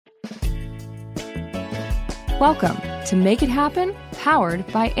Welcome to Make It Happen, powered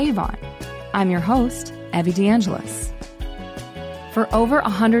by Avon. I'm your host, Evie DeAngelis. For over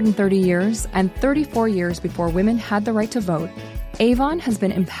 130 years and 34 years before women had the right to vote, Avon has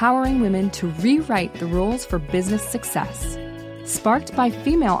been empowering women to rewrite the rules for business success. Sparked by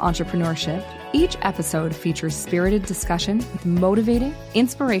female entrepreneurship, each episode features spirited discussion with motivating,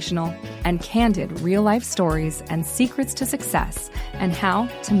 inspirational, and candid real-life stories and secrets to success and how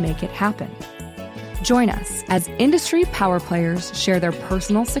to make it happen. Join us as industry power players share their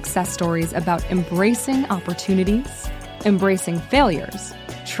personal success stories about embracing opportunities, embracing failures,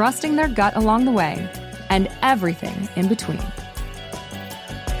 trusting their gut along the way, and everything in between.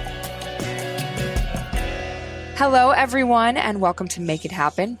 Hello, everyone, and welcome to Make It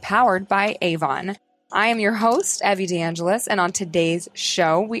Happen, powered by Avon. I am your host, Evie DeAngelis, and on today's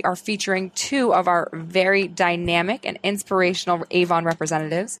show, we are featuring two of our very dynamic and inspirational Avon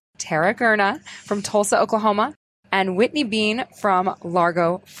representatives, Tara Gurna from Tulsa, Oklahoma, and Whitney Bean from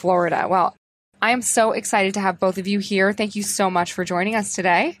Largo, Florida. Well, I am so excited to have both of you here. Thank you so much for joining us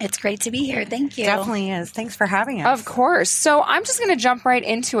today. It's great to be here. Thank you. Definitely is. Thanks for having us. Of course. So I'm just going to jump right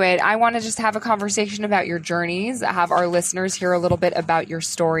into it. I want to just have a conversation about your journeys, have our listeners hear a little bit about your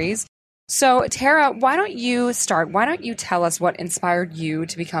stories. So, Tara, why don't you start? Why don't you tell us what inspired you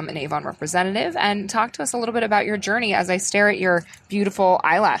to become an Avon representative and talk to us a little bit about your journey as I stare at your beautiful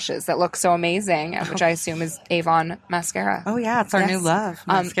eyelashes that look so amazing, which I assume is Avon mascara. Oh, yeah. It's our new love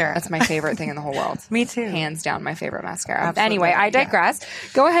mascara. That's my favorite thing in the whole world. Me too. Hands down my favorite mascara. Absolutely. Anyway, I digress. Yeah.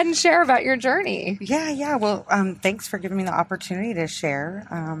 Go ahead and share about your journey. Yeah. Well, thanks for giving me the opportunity to share.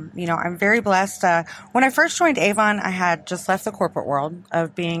 I'm very blessed. When I first joined Avon, I had just left the corporate world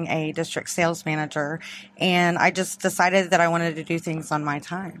of being a district sales manager, and I just decided that I wanted to do things on my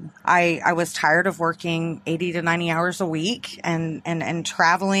time. I was tired of working 80 to 90 hours a week and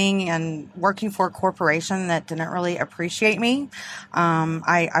traveling and working for a corporation that didn't really appreciate me.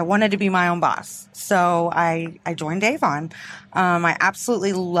 I wanted to be my own boss, so I joined Avon. I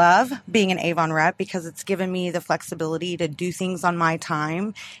absolutely love being an Avon rep because it's given me the flexibility to do things on my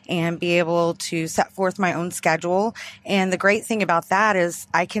time and be able to set forth my own schedule. And the great thing about that is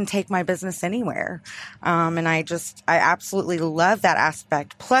I can take my business anywhere. And I absolutely love that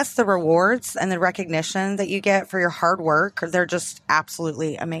aspect. Plus the rewards and the recognition that you get for your hard work, they're just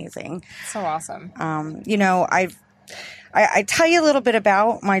absolutely amazing. So awesome. I tell you a little bit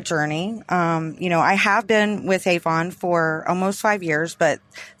about my journey. I have been with Avon for almost 5 years, but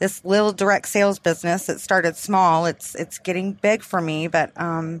this little direct sales business, it started small. It's getting big for me. But,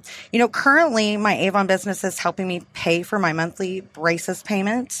 currently my Avon business is helping me pay for my monthly braces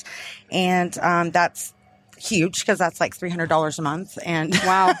payments. And, that's huge because that's like $300 a month. And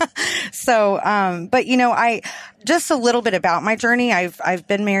wow. Just a little bit about my journey. I've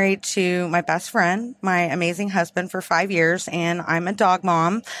been married to my best friend, my amazing husband, for 5 years, and I'm a dog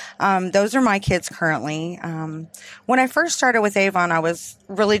mom. Those are my kids currently. When I first started with Avon, I was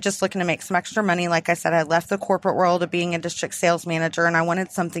really just looking to make some extra money. Like I said, I left the corporate world of being a district sales manager, and I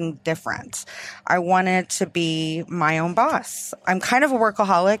wanted something different. I wanted to be my own boss. I'm kind of a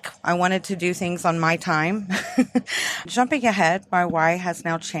workaholic. I wanted to do things on my time. Jumping ahead, my why has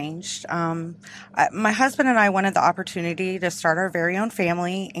now changed. My husband and I wanted the opportunity to start our very own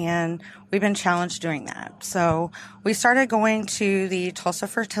family, and we've been challenged doing that. So we started going to the Tulsa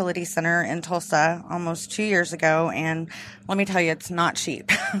Fertility Center in Tulsa almost 2 years ago, and let me tell you, it's not cheap.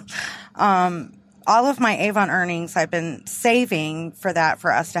 All of my Avon earnings, I've been saving for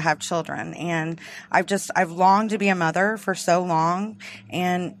us to have children. And I've longed to be a mother for so long.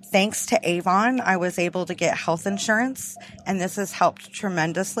 And thanks to Avon, I was able to get health insurance. And this has helped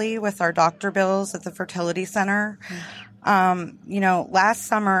tremendously with our doctor bills at the fertility center. Last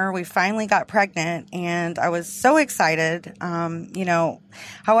summer we finally got pregnant and I was so excited.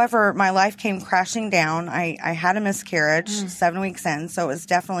 However, my life came crashing down. I had a miscarriage 7 weeks in, so it was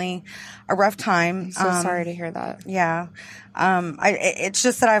definitely a rough time. I'm so sorry to hear that. Yeah. It's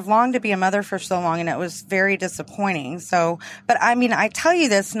just that I've longed to be a mother for so long and it was very disappointing. I tell you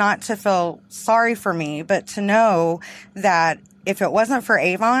this not to feel sorry for me, but to know that if it wasn't for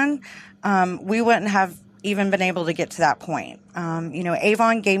Avon, we wouldn't have even been able to get to that point.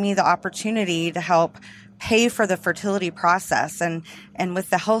 Avon gave me the opportunity to help pay for the fertility process and with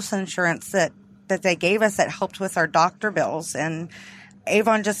the health insurance that they gave us, it helped with our doctor bills. And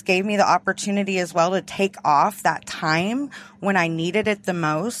Avon just gave me the opportunity as well to take off that time when I needed it the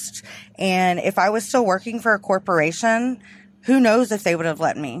most. And if I was still working for a corporation, who knows if they would have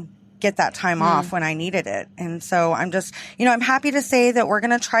let me. get that time off when I needed it. And so I'm just, I'm happy to say that we're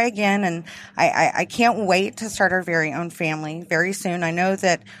going to try again. And I can't wait to start our very own family very soon. I know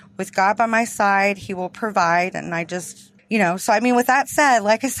that with God by my side, he will provide. And I just, so I mean, with that said,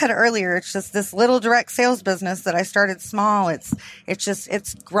 like I said earlier, it's just this little direct sales business that I started small. It's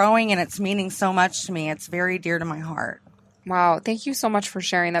growing and it's meaning so much to me. It's very dear to my heart. Wow. Thank you so much for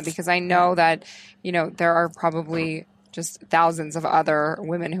sharing that, because I know that, there are probably just thousands of other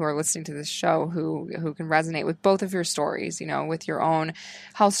women who are listening to this show who can resonate with both of your stories, with your own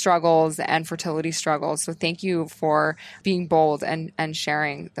health struggles and fertility struggles. So thank you for being bold and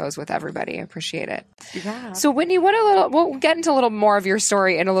sharing those with everybody. I appreciate it. Yeah. So Whitney, we'll get into a little more of your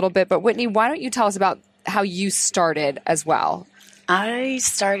story in a little bit, but Whitney, why don't you tell us about how you started as well? I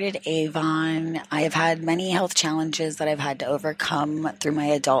started Avon. I have had many health challenges that I've had to overcome through my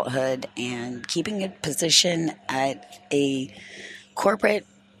adulthood, and keeping a position at a corporate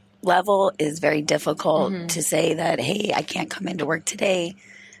level is very difficult. To say that, hey, I can't come into work today,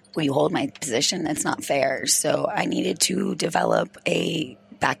 will you hold my position? That's not fair. So I needed to develop a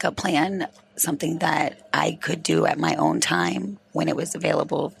backup plan, something that I could do at my own time when it was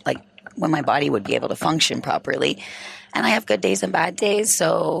available, like when my body would be able to function properly. And I have good days and bad days,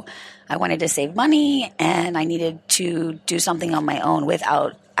 so I wanted to save money, and I needed to do something on my own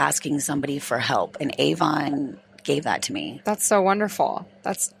without asking somebody for help. And Avon gave that to me. That's so wonderful.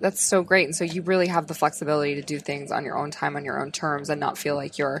 That's so great. And so you really have the flexibility to do things on your own time, on your own terms, and not feel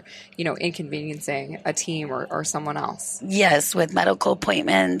like you're, inconveniencing a team or someone else. Yes, with medical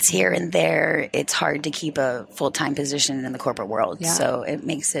appointments here and there, it's hard to keep a full-time position in the corporate world. Yeah. So it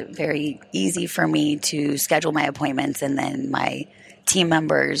makes it very easy for me to schedule my appointments, and then my team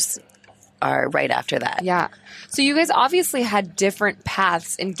members are right after that. Yeah. So you guys obviously had different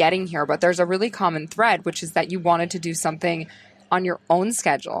paths in getting here, but there's a really common thread, which is that you wanted to do something on your own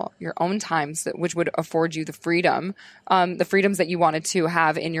schedule, your own times, which would afford you the freedoms that you wanted to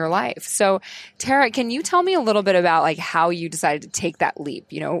have in your life. So Tara, can you tell me a little bit about like how you decided to take that leap?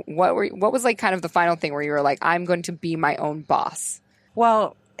 What was like kind of the final thing where you were like, I'm going to be my own boss?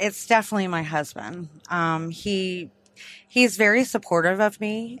 Well, it's definitely my husband. He's very supportive of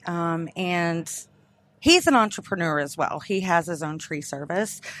me, and he's an entrepreneur as well. He has his own tree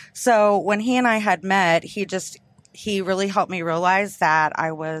service. So when he and I had met, he really helped me realize that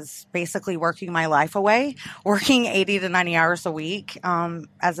I was basically working my life away, working 80 to 90 hours a week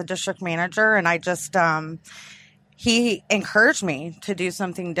as a district manager. And he encouraged me to do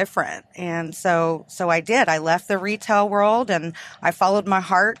something different. And so I did. I left the retail world and I followed my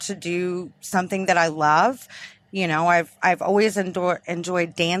heart to do something that I love. I've always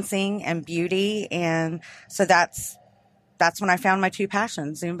enjoyed dancing and beauty. And so that's when I found my two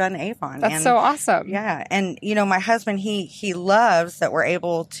passions, Zumba and Avon. That's so awesome. Yeah. And, my husband, he loves that we're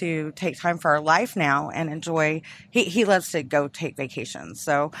able to take time for our life now and enjoy, he loves to go take vacations.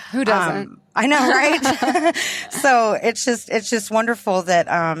 So who doesn't? I know, right? So it's just wonderful that,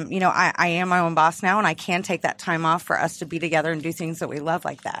 I am my own boss now and I can take that time off for us to be together and do things that we love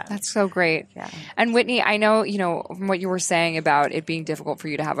like that. That's so great. Yeah. And Whitney, I know, from what you were saying about it being difficult for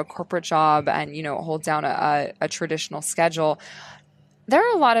you to have a corporate job and, hold down a traditional schedule. There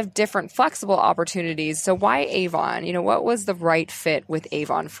are a lot of different flexible opportunities. So why Avon? What was the right fit with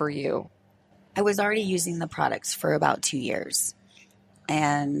Avon for you? I was already using the products for about 2 years.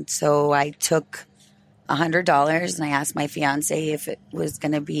 And so I took $100 and I asked my fiance if it was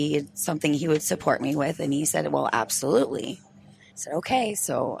going to be something he would support me with. And he said, well, absolutely. I said, okay.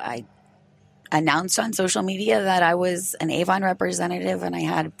 So I announced on social media that I was an Avon representative and I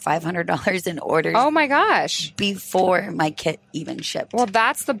had $500 in orders. Oh my gosh. Before my kit even shipped. Well,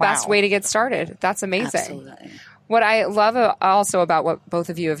 that's the best way to get started. That's amazing. Absolutely. What I love also about what both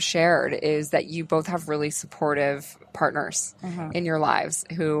of you have shared is that you both have really supportive partners in your lives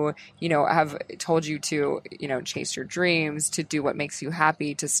who, have told you to, chase your dreams, to do what makes you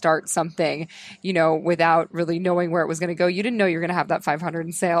happy, to start something, without really knowing where it was going to go. You didn't know you were going to have that 500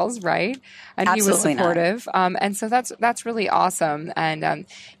 in sales, right? And Absolutely he was supportive. And so that's really awesome. And,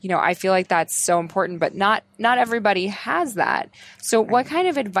 I feel like that's so important, but not everybody has that. So what kind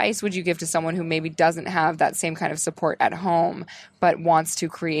of advice would you give to someone who maybe doesn't have that same kind of support at home, but wants to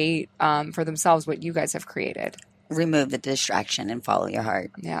create for themselves what you guys have created? Remove the distraction and follow your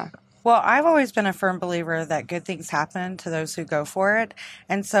heart. Yeah. Well, I've always been a firm believer that good things happen to those who go for it.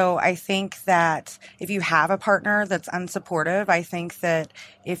 And so I think that if you have a partner that's unsupportive, I think that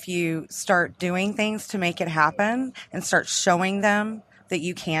if you start doing things to make it happen and start showing them that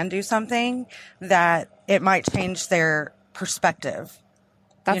you can do something, that it might change their perspective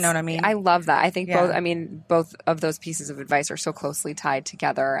You know what I mean? I love that. I think Yeah. both of those pieces of advice are so closely tied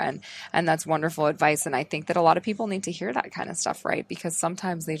together, and that's wonderful advice. And I think that a lot of people need to hear that kind of stuff, right? Because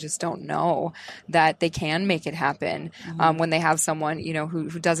sometimes they just don't know that they can make it happen when they have someone, who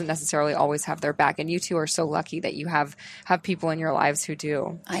doesn't necessarily always have their back. And you two are so lucky that you have people in your lives who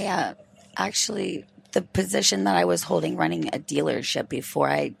do. I actually, the position that I was holding running a dealership before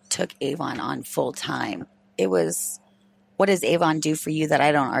I took Avon on full time, it was, what does Avon do for you that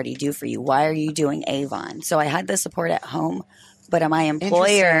I don't already do for you? Why are you doing Avon? So I had the support at home, but my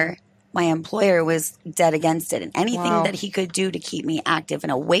employer was dead against it. And anything that he could do to keep me active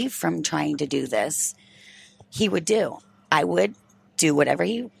and away from trying to do this, he would do. I would do whatever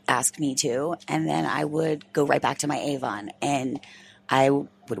he asked me to, and then I would go right back to my Avon. And I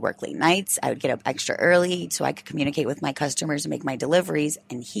would work late nights. I would get up extra early so I could communicate with my customers and make my deliveries,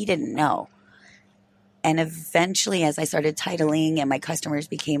 and he didn't know. And eventually, as I started titling and my customers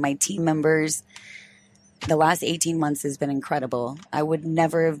became my team members, the last 18 months has been incredible. I would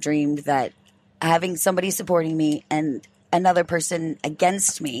never have dreamed that having somebody supporting me and another person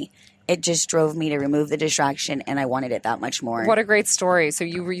against me, it just drove me to remove the distraction, and I wanted it that much more. What a great story. So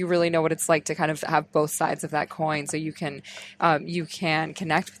you really know what it's like to kind of have both sides of that coin, so you can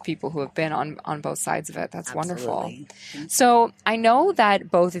connect with people who have been on both sides of it. That's Absolutely. Wonderful. So I know that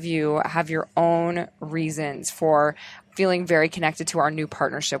both of you have your own reasons for feeling very connected to our new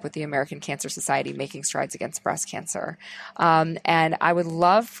partnership with the American Cancer Society, Making Strides Against Breast Cancer. And I would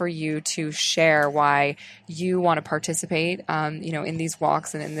love for you to share why you want to participate, in these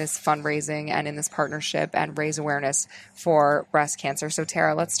walks and in this fundraising and in this partnership and raise awareness for breast cancer. So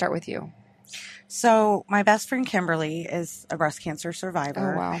Tara, let's start with you. So my best friend Kimberly is a breast cancer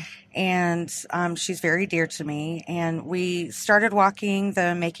survivor. Oh, wow. And she's very dear to me. And we started walking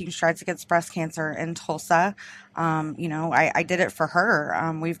the Making Strides Against Breast Cancer in Tulsa. I did it for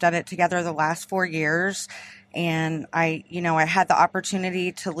her. We've done it together the last 4 years. And I had the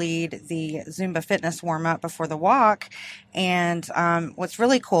opportunity to lead the Zumba fitness warm up before the walk. And what's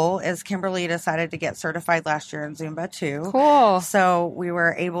really cool is Kimberly decided to get certified last year in Zumba too. Cool. So we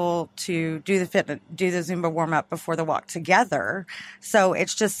were able to do the Zumba warm up before the walk together. So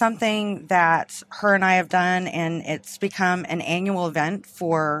it's just something that her and I have done, and it's become an annual event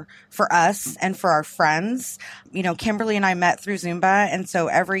for us and for our friends. Kimberly and I met through Zumba, and so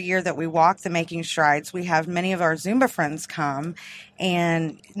every year that we walk the Making Strides, we have many of our Zumba friends come.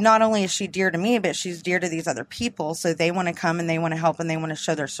 And not only is she dear to me, but she's dear to these other people. So they want to come and they want to help and they want to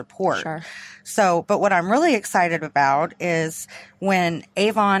show their support. Sure. So, but what I'm really excited about is when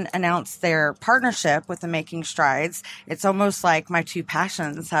Avon announced their partnership with the Making Strides, it's almost like my two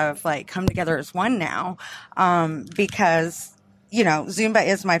passions have come together as one now. Because Zumba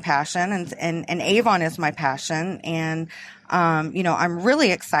is my passion and Avon is my passion. And, I'm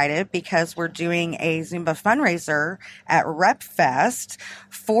really excited because we're doing a Zumba fundraiser at Rep Fest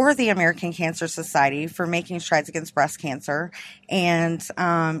for the American Cancer Society for Making Strides Against Breast Cancer. And,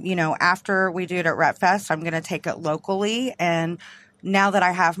 after we do it at Rep Fest, I'm going to take it locally. And now that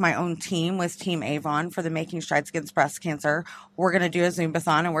I have my own team with Team Avon for the Making Strides Against Breast Cancer, we're going to do a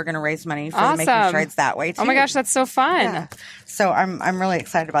Zumbathon and we're going to raise money for the Making Strides that way too. Oh my gosh, that's so fun. Yeah. So I'm really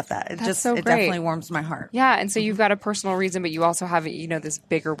excited about that. It definitely warms my heart. Yeah, and so you've got a personal reason, but you also have this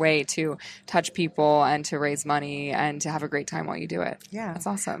bigger way to touch people and to raise money and to have a great time while you do it. Yeah. That's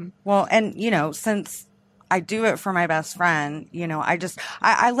awesome. Well, and since I do it for my best friend,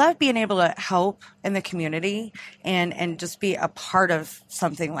 I love being able to help in the community and just be a part of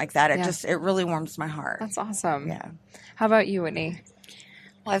something like that. It really warms my heart. That's awesome. Yeah. How about you, Whitney?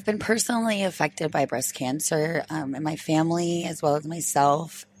 Well, I've been personally affected by breast cancer in my family as well as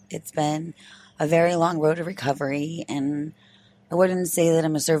myself. It's been a very long road to recovery, and I wouldn't say that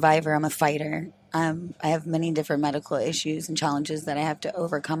I'm a survivor. I'm a fighter. I have many different medical issues and challenges that I have to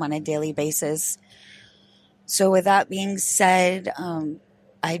overcome on a daily basis. So with that being said, the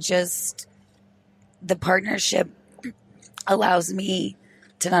partnership allows me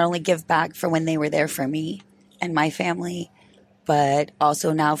to not only give back for when they were there for me and my family, but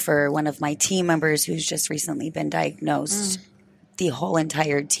also now for one of my team members who's just recently been diagnosed. The whole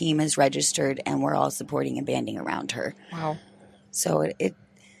entire team is registered and we're all supporting and banding around her. Wow. So it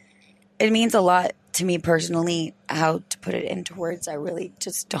means a lot to me personally. How to put it into words, I really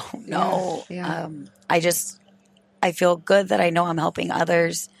just don't know. Yeah. I feel good that I know I'm helping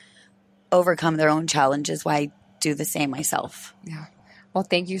others overcome their own challenges while I do the same myself. Yeah. Well,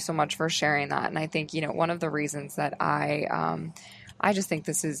 thank you so much for sharing that. And I think, one of the reasons that I just think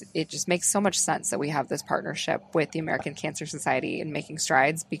it just makes so much sense that we have this partnership with the American Cancer Society and Making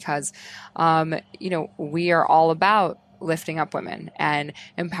Strides because, we are all about lifting up women and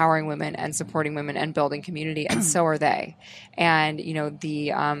empowering women and supporting women and building community, and so are they. And,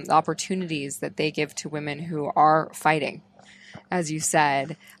 the opportunities that they give to women who are fighting, as you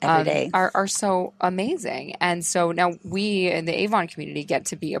said, every day, are so amazing. And so now we in the Avon community get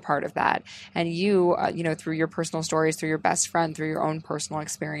to be a part of that. And you, through your personal stories, through your best friend, through your own personal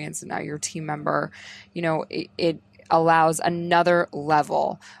experience, and now your team member, it allows another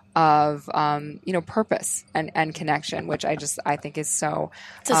level of, purpose and connection, which I think is so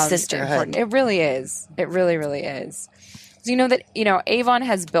it's a sisterhood. Important. It really is. It really, really is. So Avon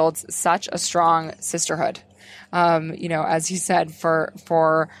has built such a strong sisterhood. As you said,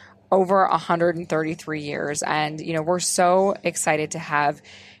 for over 133 years. And, we're so excited to have,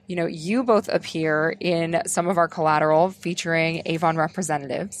 you both appear in some of our collateral featuring Avon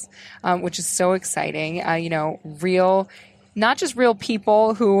representatives, which is so exciting. Not just real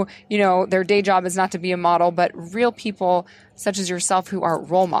people who, their day job is not to be a model, but real people such as yourself who are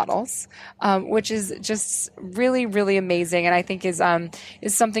role models, which is just really, really amazing. And I think is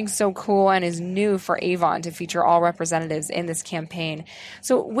something so cool and is new for Avon to feature all representatives in this campaign.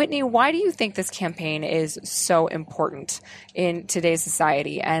 So Whitney, why do you think this campaign is so important in today's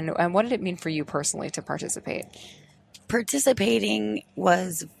society? And what did it mean for you personally to participate? Participating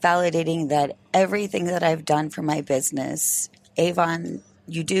was validating that everything that I've done for my business, Avon,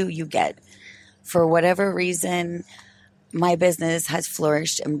 you get. For whatever reason, my business has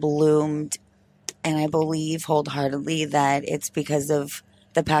flourished and bloomed, and I believe wholeheartedly that it's because of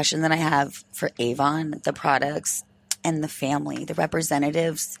the passion that I have for Avon, the products, and the family. The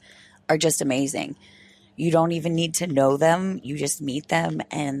representatives are just amazing. You don't even need to know them. You just meet them,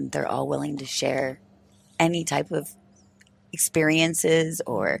 and they're all willing to share any type of experiences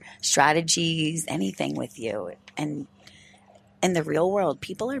or strategies, anything with you. And in the real world,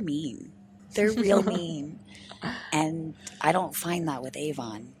 people are mean. They're real mean. And I don't find that with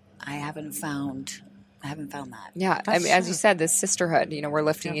Avon. I haven't found that. Yeah. As you said, this sisterhood, we're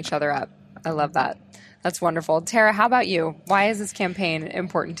lifting each other up. I love that. That's wonderful. Tara, how about you? Why is this campaign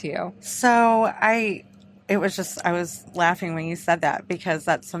important to you? So I was laughing when you said that, because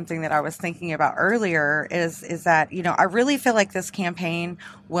that's something that I was thinking about earlier is that, I really feel like this campaign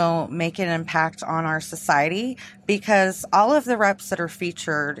will make an impact on our society, because all of the reps that are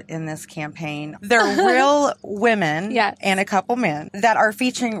featured in this campaign, they're real women and a couple men that are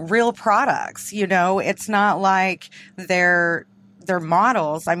featuring real products. It's not like they're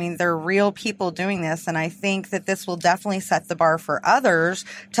models. I mean, they're real people doing this. And I think that this will definitely set the bar for others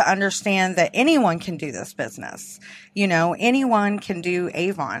to understand that anyone can do this business. Anyone can do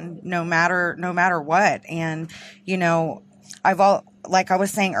Avon no matter what. And, like I was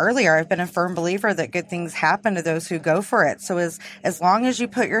saying earlier, I've been a firm believer that good things happen to those who go for it. So as long as you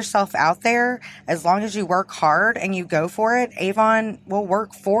put yourself out there, as long as you work hard and you go for it, Avon will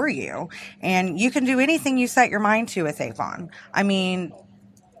work for you. And you can do anything you set your mind to with Avon. I mean,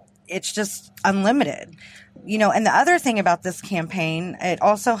 it's just unlimited. And the other thing about this campaign, it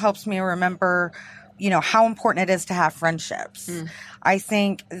also helps me remember, how important it is to have friendships. I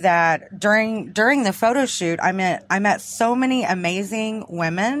think that during the photo shoot, I met so many amazing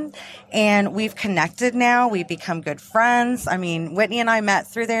women, and we've connected now. We've become good friends. I mean, Whitney and I met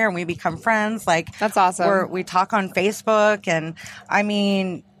through there, and we become friends. Like, that's awesome. We talk on Facebook, and I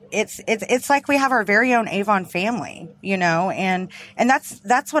mean, it's like we have our very own Avon family, and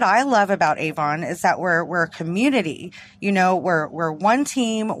that's what I love about Avon, is that we're a community, we're one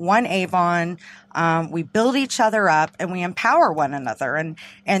team, one Avon. We build each other up and we empower one another,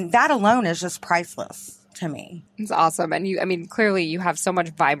 and that alone is just priceless to me. It's awesome. And clearly you have so much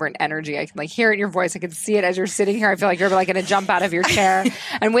vibrant energy. I can hear it in your voice. I can see it as you're sitting here. I feel like you're going to jump out of your chair.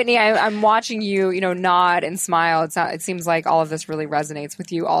 And Whitney, I'm watching you, nod and smile. It seems like all of this really resonates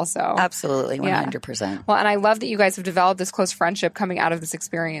with you also. Absolutely. 100%. Yeah. Well, and I love that you guys have developed this close friendship coming out of this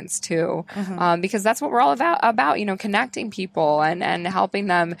experience too, because that's what we're all about, connecting people and helping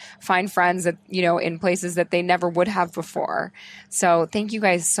them find friends that, in places that they never would have before. So thank you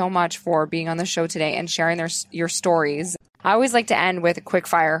guys so much for being on the show today and sharing your stories. I always like to end with quick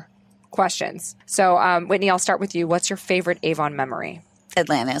fire questions. So, Whitney, I'll start with you. What's your favorite Avon memory?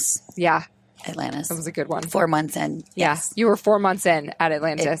 Atlantis. Yeah. Atlantis. That was a good one. 4 months in. Yeah. Yes. You were 4 months in at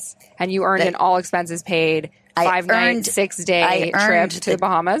Atlantis, and you earned an all expenses paid 5-night, 6-day trip to the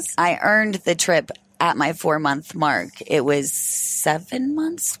Bahamas. I earned the trip at my 4-month mark. It was 7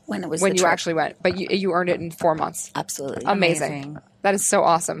 months when it was when you actually went, but you earned it in 4 months. Absolutely. Amazing. That is so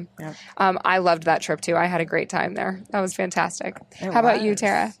awesome. Yep. I loved that trip too. I had a great time there. That was fantastic. How about you,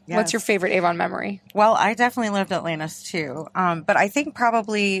 Tara? Yes. What's your favorite Avon memory? Well, I definitely lived Atlantis too. But I think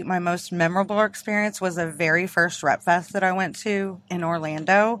probably my most memorable experience was the very first Rep Fest that I went to in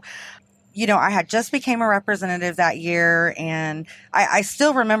Orlando. You know, I had just became a representative that year, and I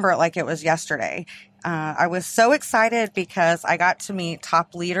still remember it like it was yesterday. I was so excited because I got to meet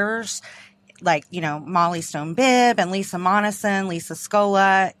top leaders like, you know, Molly Stone Bibb and Lisa Monison, Lisa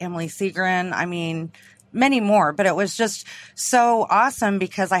Scola, Emily Segrin. I mean, many more, but it was just so awesome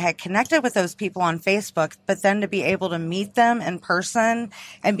because I had connected with those people on Facebook, but then to be able to meet them in person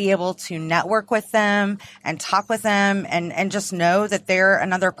and be able to network with them and talk with them and just know that they're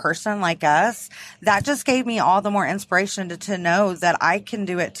another person like us, that just gave me all the more inspiration to know that I can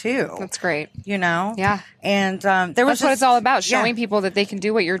do it too. That's great. You know? Yeah. And there was That's what it's all about, showing yeah. people that they can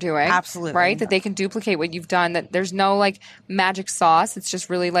do what you're doing. Absolutely. Right? That they can duplicate what you've done, that there's no like magic sauce. It's just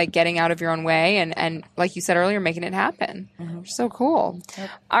really like getting out of your own way and like you said earlier, making it happen. Mm-hmm. So cool. Yep.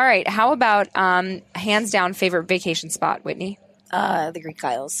 All right. How about hands down favorite vacation spot, Whitney? The Greek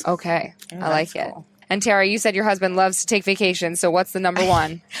Isles. Okay. I like it. Cool. And Tara, you said your husband loves to take vacations. So what's the number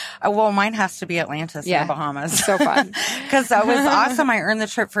one? Well, mine has to be Atlantis in the Bahamas. So fun. Because that was awesome. I earned the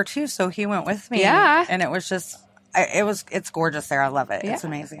trip for two, so he went with me. Yeah. And it was just, it's gorgeous there. I love it. Yeah. It's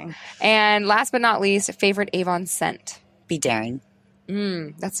amazing. And last but not least, favorite Avon scent? Be Daring.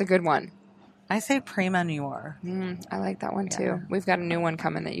 That's a good one. I say Prima Noir. I like that one too. Yeah. We've got a new one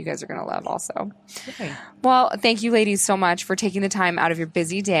coming that you guys are going to love also. Okay. Well, thank you ladies so much for taking the time out of your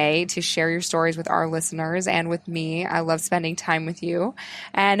busy day to share your stories with our listeners and with me. I love spending time with you.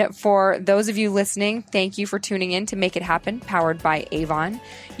 And for those of you listening, thank you for tuning in to Make It Happen, powered by Avon.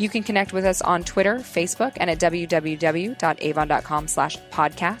 You can connect with us on Twitter, Facebook, and at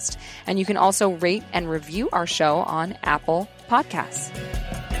www.avon.com/podcast. And you can also rate and review our show on Apple Podcasts.